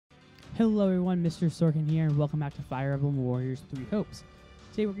Hello everyone, Mr. Sorkin here, and welcome back to Fire Emblem Warriors 3 Hopes.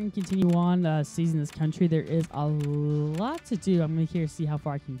 Today we're going to continue on seizing this country. There is a lot to do. I'm going to here see how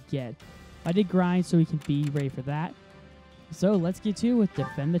far I can get. I did grind, so we can be ready for that. So let's get to it with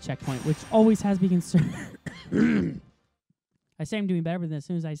defend the checkpoint, which always has me concerned. I say I'm doing better, but then as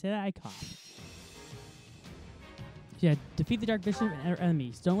soon as I say that, I cough. So yeah, defeat the Dark Bishop and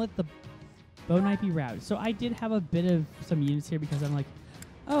enemies. Don't let the Bow Knight be routed. So I did have a bit of some units here because I'm like,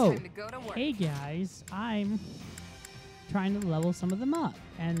 oh, hey guys, I'm trying to level some of them up.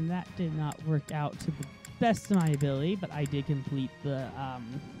 And that did not work out to the best of my ability, but I did complete the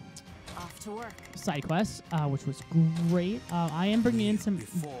off to work side quest, which was great. I am bringing in some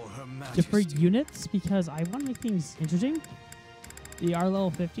different units because I want to make things interesting. They are level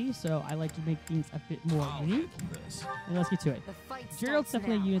 50, so I like to make things a bit more unique. And let's get to it. Gerald's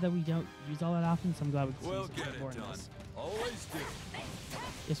definitely a unit that we don't use all that often, so I'm glad we can use it more in this. Always do.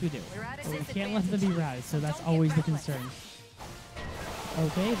 Yes, we do. But we can't let them be routed, so that's always the concern.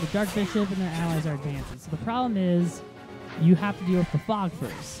 Okay, the Dark Bishop and their allies are advancing. So the problem is, you have to deal with the fog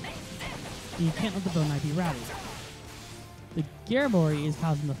first. You can't let the Bow Knight be routed. The Garabori is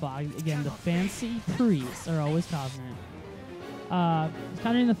causing the fog. Again, the fancy priests are always causing it.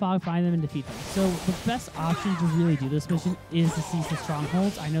 Countering the fog, find them and defeat them. So the best option to really do this mission is to seize the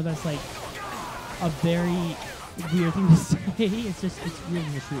strongholds. I know that's like a very weird thing to say. It's really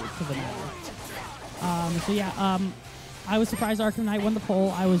the truth for the matter. So yeah, I was surprised Arkham Knight won the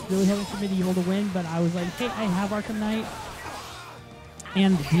poll. I was really hoping for Medieval to win, but I was like, hey, I have Arkham Knight.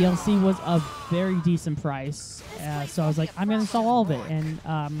 And the DLC was a very decent price. So I was like, I'm going to install all of it. And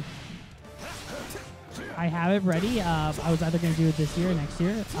I have it ready. I was either going to do it this year or next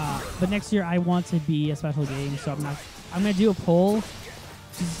year. But next year I want to be a special game, so I'm going to do a poll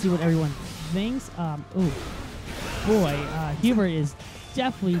just to see what everyone thinks. Ooh, boy, Hubert is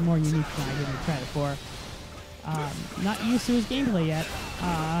definitely more unique than I give him credit for. Not used to his gameplay yet.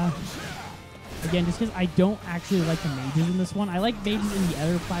 Again, just because I don't actually like the mages in this one. I like mages in the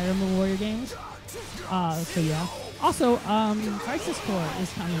other Fire Emblem Warrior games. So yeah. Also, Crisis Core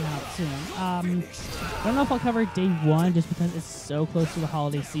is coming out soon. I don't know if I'll cover day one just because it's so close to the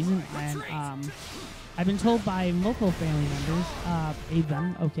holiday season, and I've been told by multiple family members, aid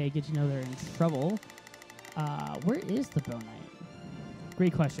them, okay, get to know they're in trouble. Where is the Bow Knight?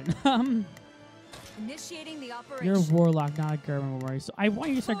 Great question. Initiating the operation. You're a warlock, not a German warrior, so I want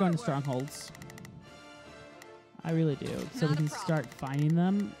you to start going to strongholds. I really do, so we can start finding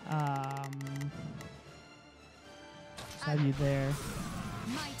them. Have you there?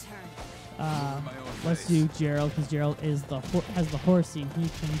 My turn. Let's do Gerald, because Gerald is has the horsey, and he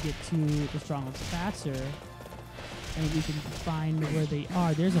can get to the strongholds faster, and we can find where they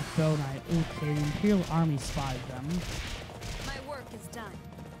are. There's a Bow Knight. Okay, the Imperial Army spotted them. My work is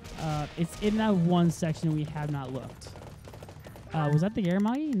done. It's in that one section we have not looked. Was that the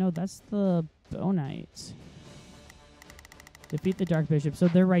Yaramagi? No, that's the Bow Knight. Defeat the Dark Bishop. So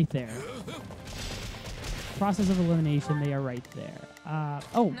they're right there. Process of elimination, they are right there.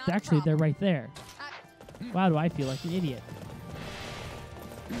 Oh, actually, they're right there. Wow, do I feel like an idiot.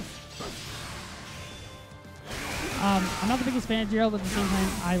 I'm not the biggest fan of Gerald, but at the same time,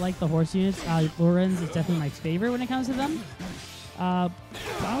 I like the horse units. Lorenz is definitely my favorite when it comes to them. I'm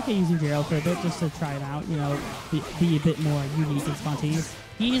okay using Gerald for a bit just to try it out, you know, be a bit more unique and spontaneous.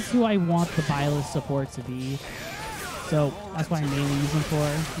 He's who I want the Byleth support to be. So that's why I'm mainly using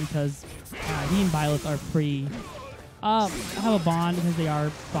for, because he and Byleth are pretty, have a bond because they are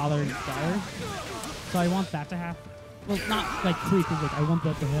father and daughter. So I want that to happen. Well, not like creep, like I want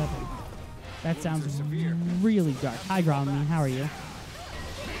that to happen. That sounds really dark. Hi, Gromlin, how are you?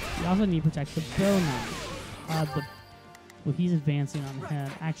 You also need to protect the Bow Knight. Well, he's advancing on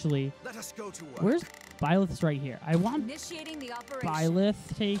him. Actually, where's Byleth's right here? I want Byleth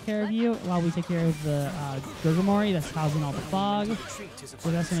to take care of you while we take care of the Gurgamori that's causing all the fog. So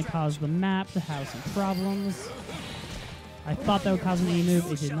that's going to cause the map to have some problems. I thought that would cause an A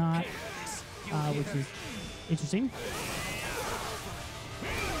move. It did not, which is interesting.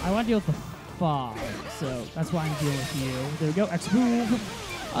 I want to deal with the fog, so that's why I'm dealing with you. There we go. X move.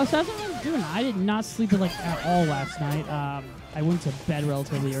 Oh, so that's what I'm doing. I did not sleep like at all last night. I went to bed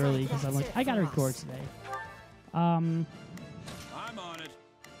relatively early because I'm like, I gotta record today. I'm on it.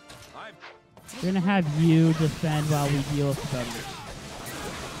 We're gonna have you defend while we deal with the Bow Knight.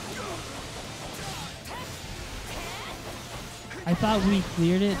 I thought we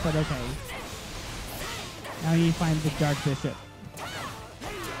cleared it, but okay. Now we need to find the Dark Bishop.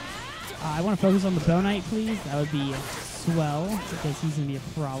 I want to focus on the Bow Knight, please. That would be swell, because he's going to be a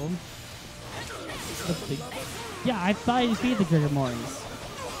problem. Yeah, I thought I defeated the Gurgamoris.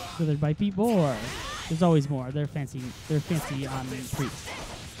 So there might be more. There's always more. They're fancy. They're fancy priests.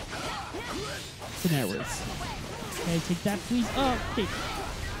 So there it is. Okay, take that, please. Oh, okay.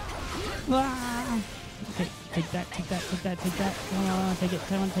 Ah. Okay, take that, take that, take that, take that. Come on, take it,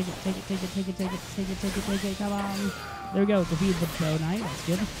 come on, take it, take it, take it, take it, take it, take it, take it, take it, come on. There we go, defeated the bow knight, that's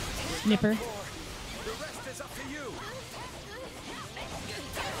good. Snipper. The rest is up to you.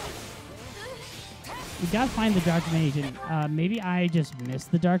 We gotta find the Dark Mage, and maybe I just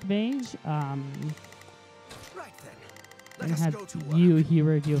missed the Dark Mage. Right I'm then. gonna have you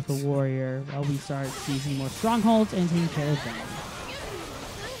hero deal with the warrior while we start seizing more strongholds and taking care of them.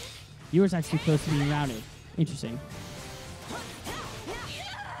 Yours actually close to being routed. Interesting.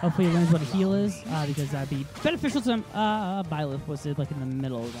 Hopefully he learns what a heal is, because that'd be beneficial to him. Byleth was it like in the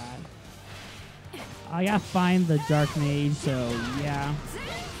middle of that. I gotta find the Dark Mage, so yeah.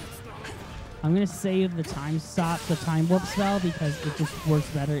 I'm gonna save the time warp spell because it just works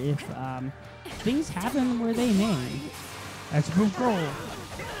better if things happen where they may. Extra goal.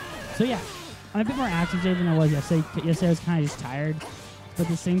 So yeah, I'm a bit more active today than I was yesterday. Yesterday I was kind of just tired, but at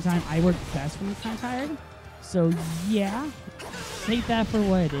the same time I work best when I'm kind of tired. So yeah, take that for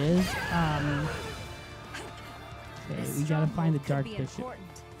what it is. Okay, we gotta find the Dark Bishop.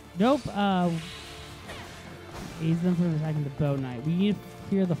 Nope. Aids them from attacking the bow knight. We need to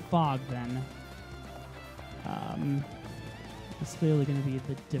clear the fog then. It's clearly going to be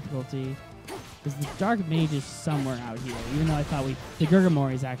the difficulty. Because the Dark Mage is somewhere out here. Even though I thought the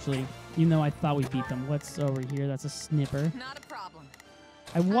Gurgamoris actually. Even though I thought we beat them. What's over here? That's a snipper. Not a problem.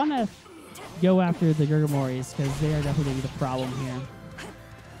 I want to go after the Gurgamoris because they are definitely going to be the problem here.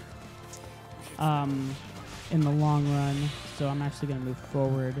 In the long run. So I'm actually going to move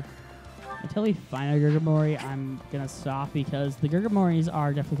forward. Until we find a Gurgamori, I'm going to stop because the Gurgamoris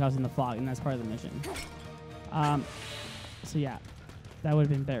are definitely causing the fog, and that's part of the mission. So yeah, that would have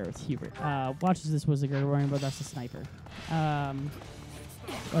been better with Hubert. Watch as this was a Gurgamori, but that's a sniper.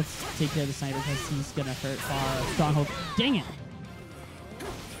 Let's take care of the sniper because he's going to hurt our stronghold. Dang it!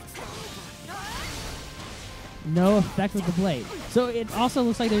 No effect with the blade. So it also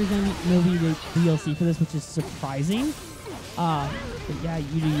looks like there's going to be the DLC for this, which is surprising. But yeah,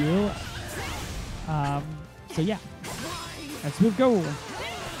 you do you. So yeah, let's move go.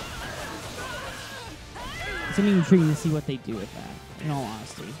 It's something intriguing to see what they do with that, in all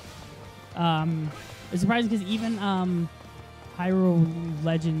honesty. It's surprising because even Hyrule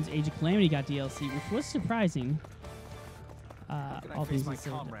Legends Age of Calamity got DLC, which was surprising. All things my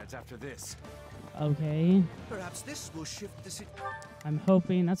considered. comrades after this. Okay. Perhaps this will shift the I'm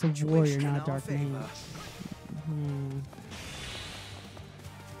hoping that's a warrior, not a dark mage.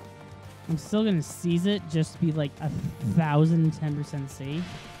 I'm still gonna seize it just to be like 1,010% safe.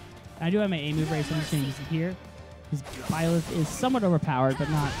 I do have my A move right, so I'm just gonna use it here. Because Byleth is somewhat overpowered, but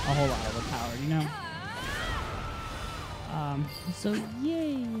not a whole lot overpowered, you know? So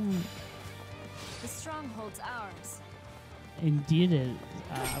yay! The stronghold's ours. Indeed it is.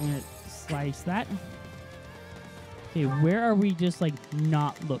 I'm gonna slice that. Okay, where are we just like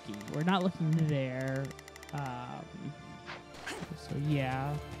not looking? We're not looking there. So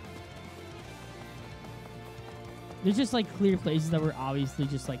yeah. There's just like clear places that we're obviously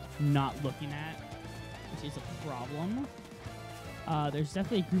just like not looking at, which is a problem. There's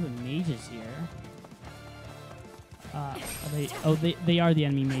definitely a group of mages here. They are the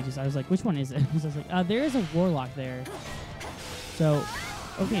enemy mages. I was like, which one is it? So I was like, there is a warlock there. So,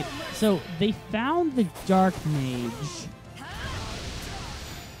 okay, so they found the dark mage.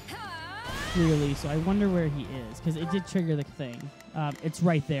 Clearly, so I wonder where he is, because it did trigger the thing. It's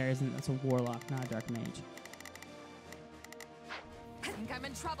right there, isn't it? That's a warlock, not a dark mage. I think I'm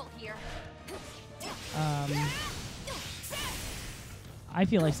in trouble here. I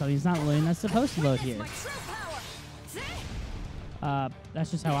feel like something's not loading that's supposed to load here.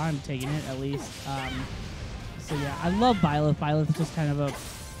 That's just how I'm taking it, at least. So yeah, I love Byleth. Byleth is just kind of a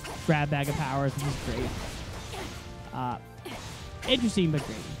grab bag of powers, which is great. Interesting, but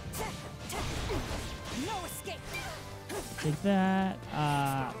great. No escape. Take that.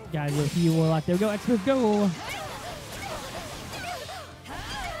 Gotta go for you, warlock. There we go. Expert, go.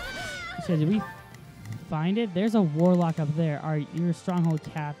 So did we find it? There's a warlock up there. Your stronghold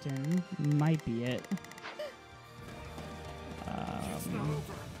captain might be it.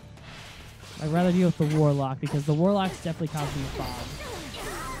 I'd rather deal with the warlock because the warlock's definitely causing the fog.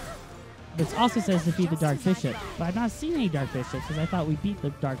 This also says defeat the dark bishop, but I've not seen any dark bishops because I thought we beat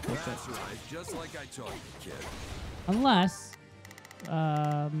the dark bishop. That's right, just like I told you, kid. Unless,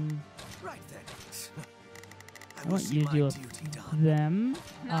 Right then. I want you to deal with them.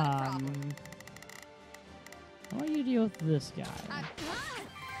 I want you to deal with this guy.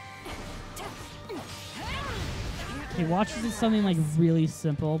 Okay, watch this is something like really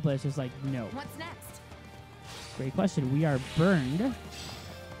simple, but it's just like, no. What's next? Great question. We are burned.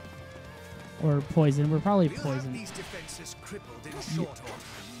 Or poisoned. We're probably We'll have poisoned. these defenses crippled in short order.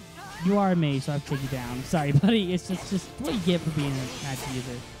 You are a mage, so I have to take you down. Sorry, buddy. It's just what you get for being a magic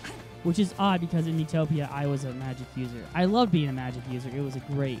user. Which is odd because in Utopia, I was a magic user. I loved being a magic user. It was a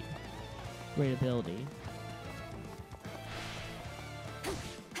great ability.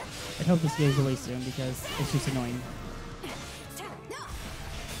 I hope this goes away soon because it's just annoying.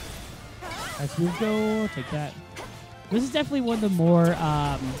 Let's move go. Take that. This is definitely one of the more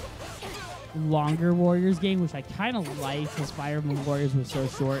longer Warriors game, which I kind of like because Fire Emblem Warriors was so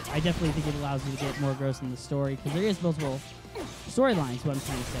short. I definitely think it allows you to get more gross in the story because there is multiple storylines, what I'm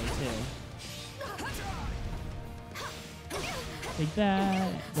trying to say, too. Take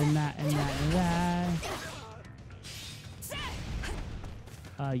that, then that, and that, and that.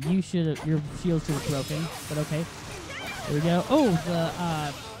 Your shield should have broken, but okay. There we go. Oh,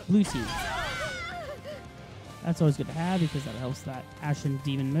 the blue seed. That's always good to have because that helps that Ashen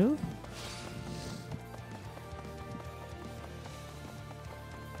Demon move.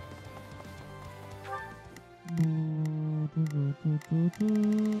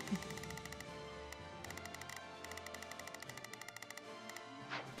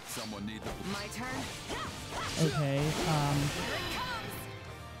 Someone need the My turn. Okay,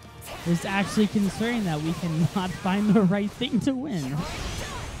 it's actually concerning that we cannot find the right thing to win.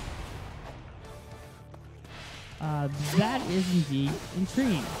 That is indeed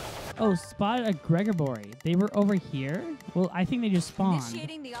intriguing. Oh, spotted a Gregory. They were over here? Well, I think they just spawned.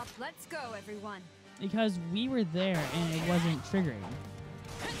 Initiating the Let's go, everyone. Because we were there and it wasn't triggering.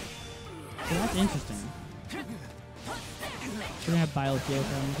 So that's interesting. We're gonna have Bile deal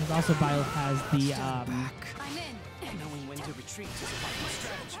with him, because also Bile has the I'm in. knowing when to retreat is a vital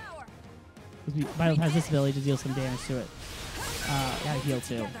strategy. Bile has this ability to deal some damage to it. Gotta heal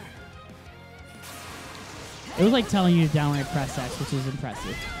too. It was like telling you to downright press X, which is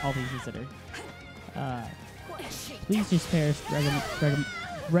impressive, all things considered. Please just perish,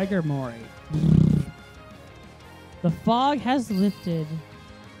 Gregory. The fog has lifted.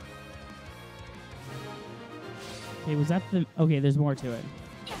 Okay, was that the... Okay, there's more to it.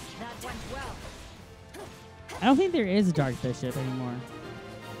 That went well. I don't think there is a Dark Bishop anymore.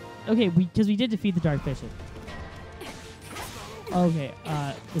 Okay, because we did defeat the Dark Bishop. Okay,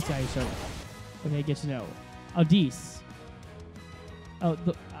 this guy showed up. Okay, good to know. Odisse. Oh,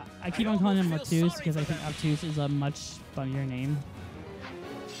 I keep on calling him Obtuse because I think Obtuse is a much funnier name.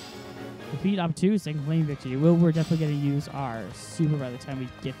 Defeat Obtuse and claim victory. Well, we're definitely going to use our super by the time we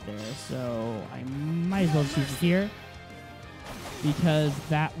get there, so I might as well choose it here because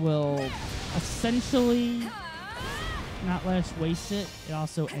that will essentially not let us waste it. It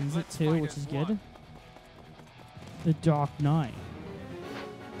also ends it too, which is good. The Dark Knight.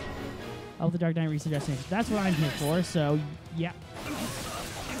 Oh, the Dark Knight reset destination. That's what I'm here for, so yeah.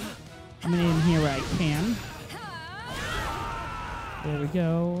 I'm going to aim here where I can. There we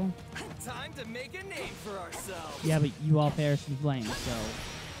go. Time to make a name for ourselves. Yeah, but you all perished in flames, so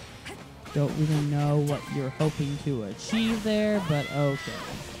don't really know what you're hoping to achieve there, but okay.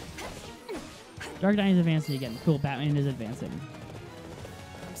 Dark Knight is advancing again. Cool, Batman is advancing.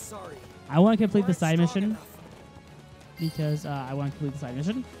 I'm sorry. I want to complete the side mission because I want to complete the side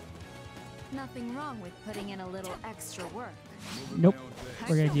mission. Nothing wrong with putting in a little extra work. Nope.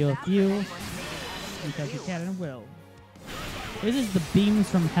 We're going to deal with you because we can and will. This is the Beams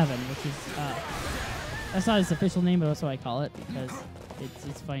from Heaven, which is, that's not its official name, but that's what I call it, because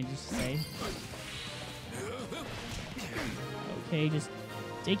it's funny just to say. Okay, just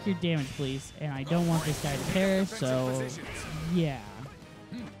take your damage, please. And I don't want this guy to perish, so, yeah.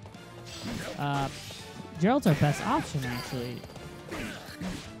 Gerald's our best option, actually.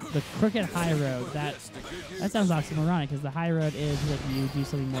 The crooked high road, that sounds oxymoronic, because the high road is when you do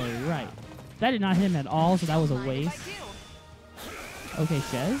something morally right. That did not hit him at all, so that was a waste. Okay,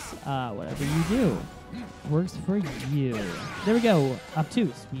 Chez, whatever you do works for you. There we go.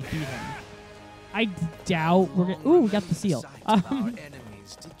 Obtuse. We beat him. I doubt we're gonna... Ooh, we got the seal.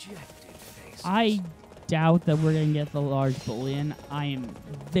 I doubt that we're gonna get the large bullion. I am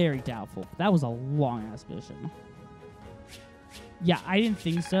very doubtful. That was a long-ass mission. Yeah, I didn't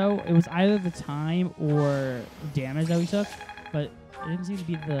think so. It was either the time or damage that we took, but it didn't seem to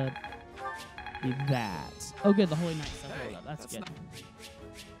be that. Oh, good. The Holy Knight stuff rolled up. That's good.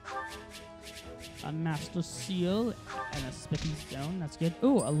 A Master Seal and a Spiffy Stone. That's good.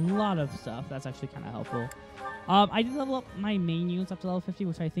 Ooh, a lot of stuff. That's actually kind of helpful. I did level up my main units up to level 50,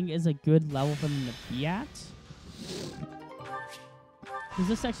 which I think is a good level for them to be at. Because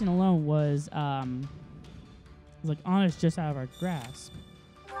this section alone was It's like Anna's just out of our grasp.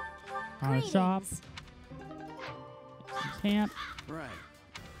 Anna shop. Greetings. Camp. Right.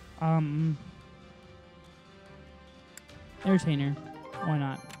 Entertainer. Why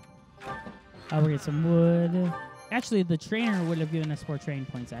not? We'll get some wood. Actually, the trainer would have given us 4 training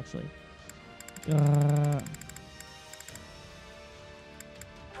points, actually.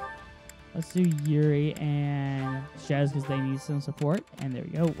 Let's do Yuri and Chores because they need some support. And there we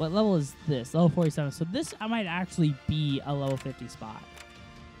go. What level is this? Level 47. So this I might actually be a level 50 spot.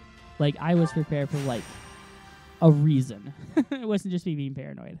 Like, I was prepared for, like, a reason. It wasn't just me being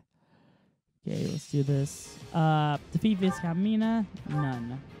paranoid. Okay, let's do this. Defeat Viscount Mina.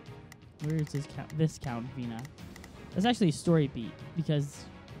 None. Where is Viscount Mina? That's actually a story beat because,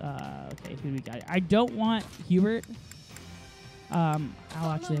 okay, who do we got? I don't want Hubert.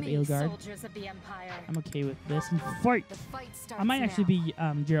 I'll actually have Edelgard. Soldiers of the Empire. I'm okay with this. And fight! The fight starts I might now. actually be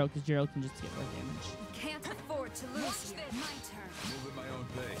Gerald because Gerald can just get more damage. Can't afford to lose you. My turn. Move at my own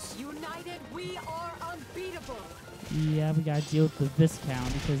pace. United, we are unbeatable. Yeah, we gotta deal with the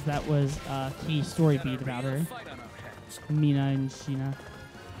Viscount because that was a key story beat about her. Fight on our hands. Mina and Sheena.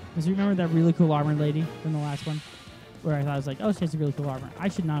 Because you remember that really cool armor lady from the last one? Where I thought I was like, oh, she has a really cool armor. I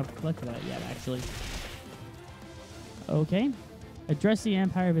should not have collected that yet, actually. Okay. Address the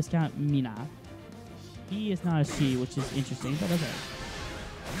Empire Viscount Mina. He is not a she, which is interesting, but okay.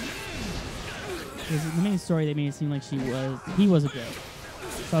 Because in the main story, they made it seem like he was a girl.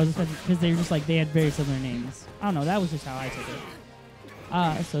 So I was expecting, because they were just like, they had very similar names. I don't know, that was just how I took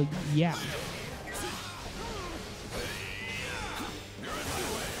it. So yeah.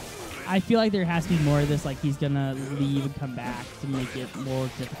 I feel like there has to be more of this, like he's gonna leave and come back to make it more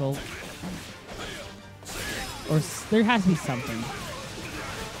difficult. Or there has to be something.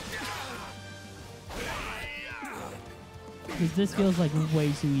 Because this feels like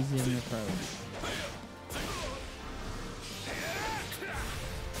way too easy of an approach.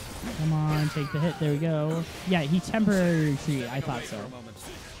 Come on, take the hit. There we go. Yeah, he temporarily retreated. I thought so.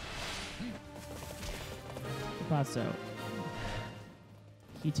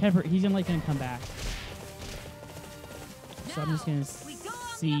 He's gonna come back. So I'm just gonna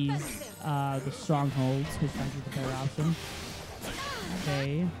seize the strongholds, which might be the better option.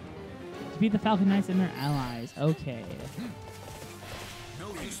 Okay. Defeat the Falcon Knights and their allies. Okay.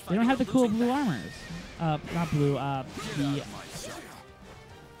 They don't have the cool blue armors. Not blue, the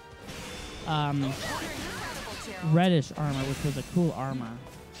reddish armor, which was a cool armor.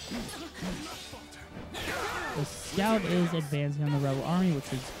 The scout is advancing on the rebel army,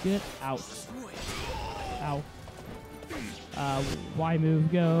 which is good. Ouch. Ow. Y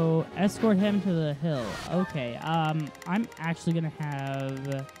move, go. Escort him to the hill. Okay, I'm actually gonna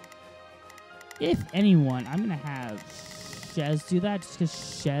have, if anyone, I'm gonna have Chores do that, just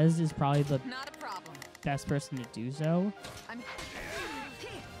because Chores is probably the best person to do so.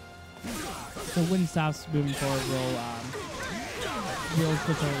 So when stops moving forward, we'll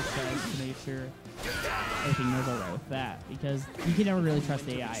switch over to Chores to make sure everything goes alright with that, because you can never really trust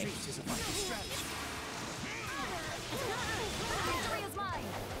the AI.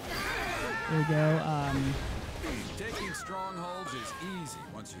 There we go. Taking strongholds is easy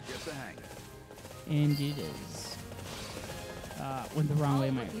once you get the hang of it. And it is. Went the wrong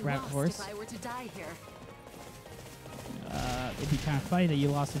way, my rabbit horse. If I were to die here. It'd be kind of funny that you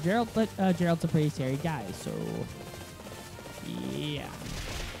lost to Gerald, but Gerald's a pretty scary guy, so yeah.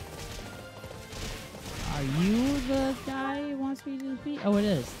 Are you the guy who wants me to defeat? Oh, it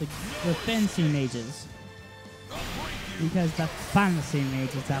is. The fancy mages. Because the fancy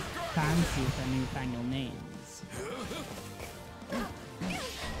mages are fancy for newfangled names.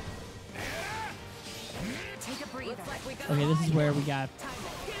 Take a breather. Okay, this is where we got to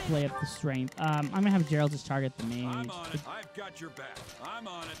play up the strength. I'm going to have Gerald just target the mage. I'm on it. I've got your back. I'm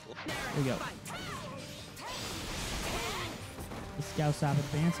on it. There we go. The scout stop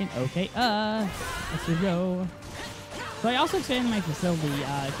advancing. Okay, let's go. So I also expanded my facility,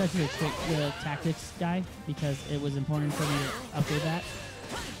 especially the tactics guy, because it was important for me to upgrade that.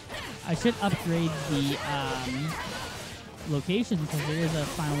 I should upgrade the location, because there is a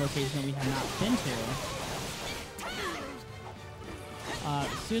final location that we have not been to. As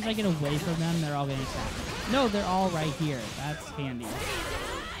soon as I get away from them, they're all going to attack. No, they're all right here. That's handy.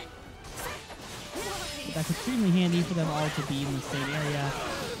 That's extremely handy for them all to be in the same area.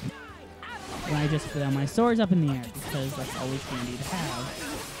 When I just put my swords up in the air, because that's always handy to have.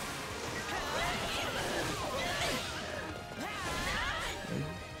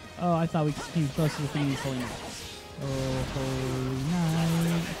 Oh, I thought we came close to the thing holy knights. Oh, holy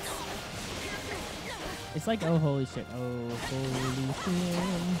night. It's like, oh, holy shit. Oh, holy shit.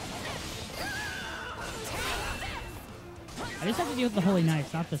 I just have to deal with the Holy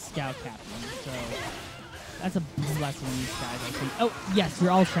Knights, not the Scout Captain. So that's a blessing, these guys, I think. Oh, yes, you're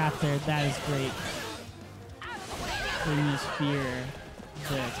all trapped there. That is great. Bring this fear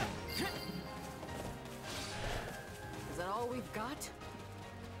to attack. Is that all we've got?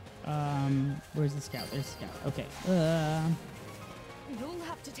 Where's the Scout? There's the Scout. Okay. You'll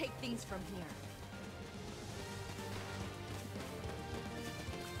have to take things from here.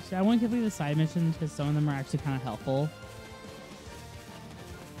 So I want to complete the side missions because some of them are actually kind of helpful.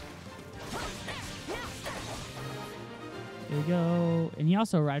 Here we go. And he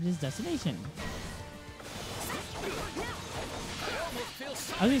also arrived at his destination.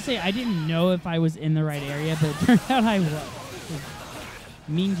 I was going to say, I didn't know if I was in the right area, but it turned out I was.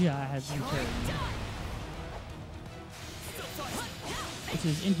 Minja has returned. Which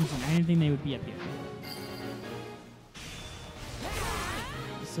is interesting. I didn't think they would be up here.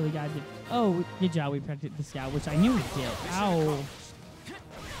 So we got to... Oh, good job. We protected the Scout, which I knew we did. Ow.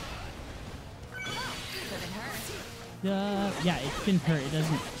 Yeah, it can hurt. It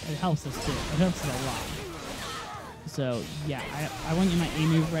doesn't... It helps us too. It helps us a lot. So, yeah, I want to get my A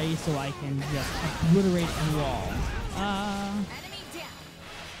move ready so I can just obliterate the wall.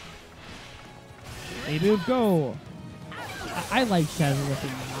 A move, go! I like Shadow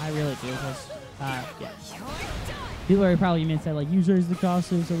Whipping. I really do. Because, yeah. People are probably even said, like, use her as the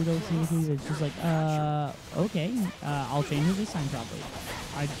costume so we don't see anything. It's just like, okay. I'll change it this time, probably.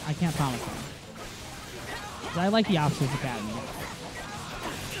 I can't promise that. I like the Officers Academy.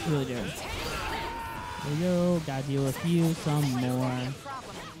 I really do. There we go. Gotta deal with you some more.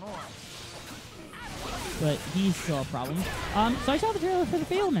 But he's still a problem. So I saw the trailer for the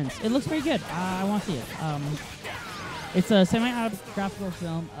Fablemans. It looks pretty good. I want to see it. It's a semi-autobiographical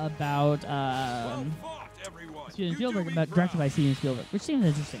film about Steven Spielberg, directed by Steven Spielberg, which seems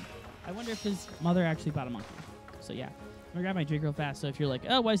interesting. I wonder if his mother actually bought a monkey. So yeah, I'm gonna grab my drink real fast. So if you're like,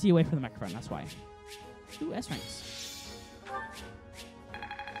 oh, why is he away from the microphone? That's why. Ooh, S ranks.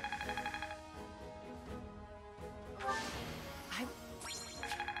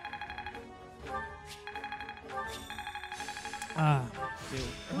 Dude,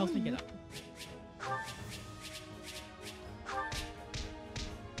 it helps me get up.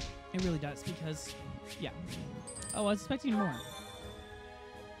 It really does because, yeah. Oh, I was expecting more.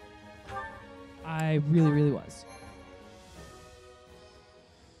 I really, really was.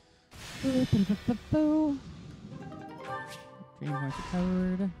 Dream points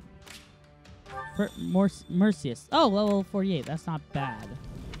recovered. Mercius. Oh, level 48. That's not bad.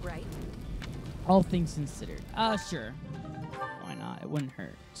 Right. All things considered. Sure. Why not? It wouldn't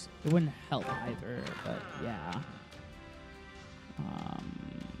hurt. It wouldn't help either, but yeah.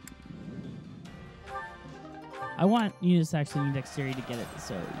 I want units to actually need dexterity to get it,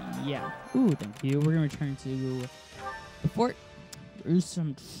 so yeah. Ooh, thank you. We're going to return to the fort. There's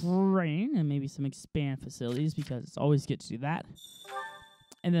some train and maybe some expand facilities because it's always good to do that.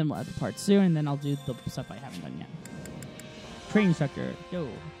 And then we'll have the part soon, and then I'll do the stuff I haven't done yet. Training instructor, go.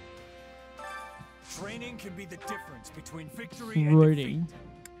 Training can be the difference between victory and defeat.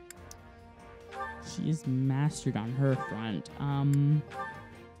 She is mastered on her front.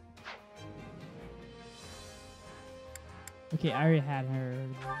 Okay, I already had her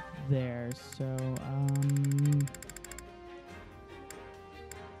there, so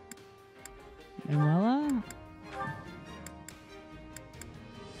Manuela?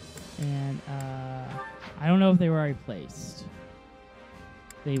 And I don't know if they were already placed.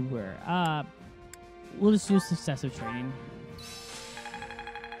 They were. We'll just do successive training.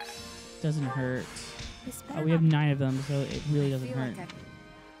 Doesn't hurt. We have 9 of them, so it really doesn't hurt.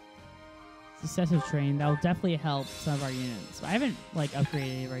 Successive train, that will definitely help some of our units. I haven't upgraded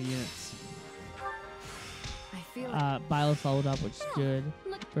any of our units. Byleth leveled up, which is good.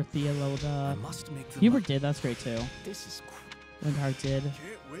 Berthea leveled up. Hubert did, that's great too. Windhart did.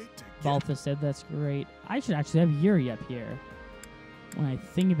 Balthus did, that's great. I should actually have Yuri up here. When I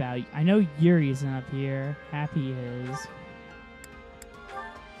think about it, I know Yuri isn't up here. Happy is.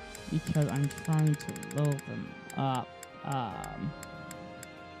 Because I'm trying to level them up.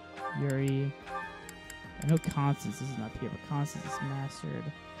 Yuri. I know Constance isn't up here, but Constance is mastered.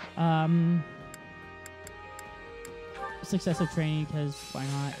 Successive training, because why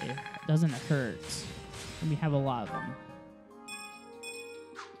not? It doesn't hurt. And we have a lot of them.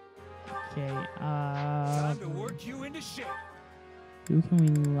 Okay, time to work you into shape. Who can we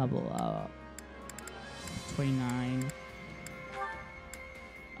level up? 29.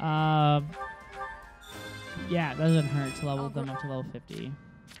 Yeah, it doesn't hurt to level them up to level 50.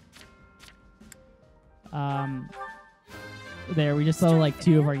 There, we just leveled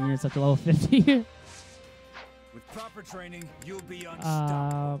 2 of our units up to level 50. With proper training, you'll be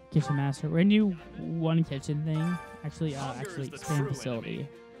unstoppable. Kitchen master. We're gonna do one kitchen thing. Actually, Hunger is the expand true facility. enemy.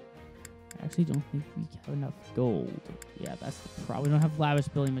 I actually don't think we have enough gold. Yeah, that's the problem. We don't have lavish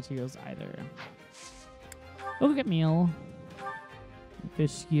building materials either. We'll get meal.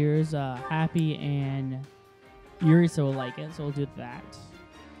 Fish skewers. Happy and Yurisa will like it, so we'll do that.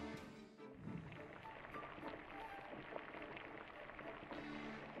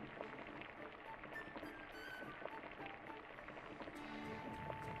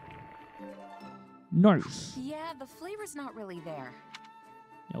 Nice. Yeah, the flavor's not really there.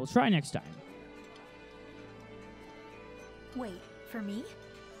 Yeah, we'll try next time. Wait, for me?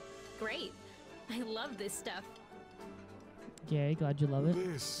 Great. I love this stuff. Okay, glad you love it.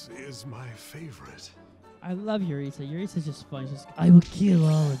 This is my favorite. I love Yurisa. Yurisa's just fun. She's just, I will kill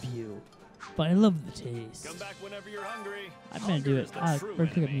all of you, but I love the taste. Come back whenever you're hungry. I'm gonna do Hunger it. is the true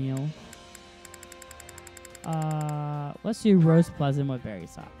First, pick a enemy. meal. Let's do roast pleasant with berry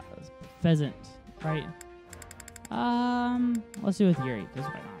sauce. Pheasant, right? Let's do it with Yuri, because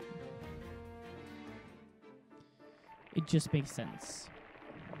why not? It just makes sense.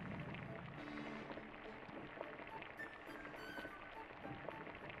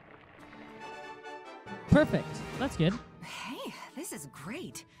 Perfect. That's good. Hey, this is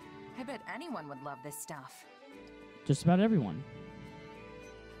great. I bet anyone would love this stuff. Just about everyone.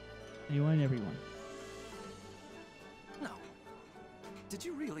 Anyone and everyone. No. Did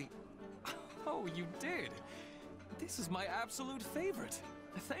you really? Oh, you did. This is my absolute favorite.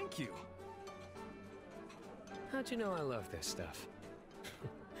 Thank you. How'd you know I love this stuff?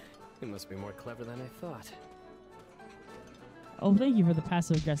 You must be more clever than I thought. Oh, thank you for the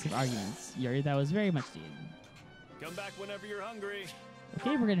passive-aggressive arguments, Yuri. That was very much needed. Come back whenever you're hungry.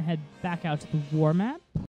 Okay, we're going to head back out to the war map.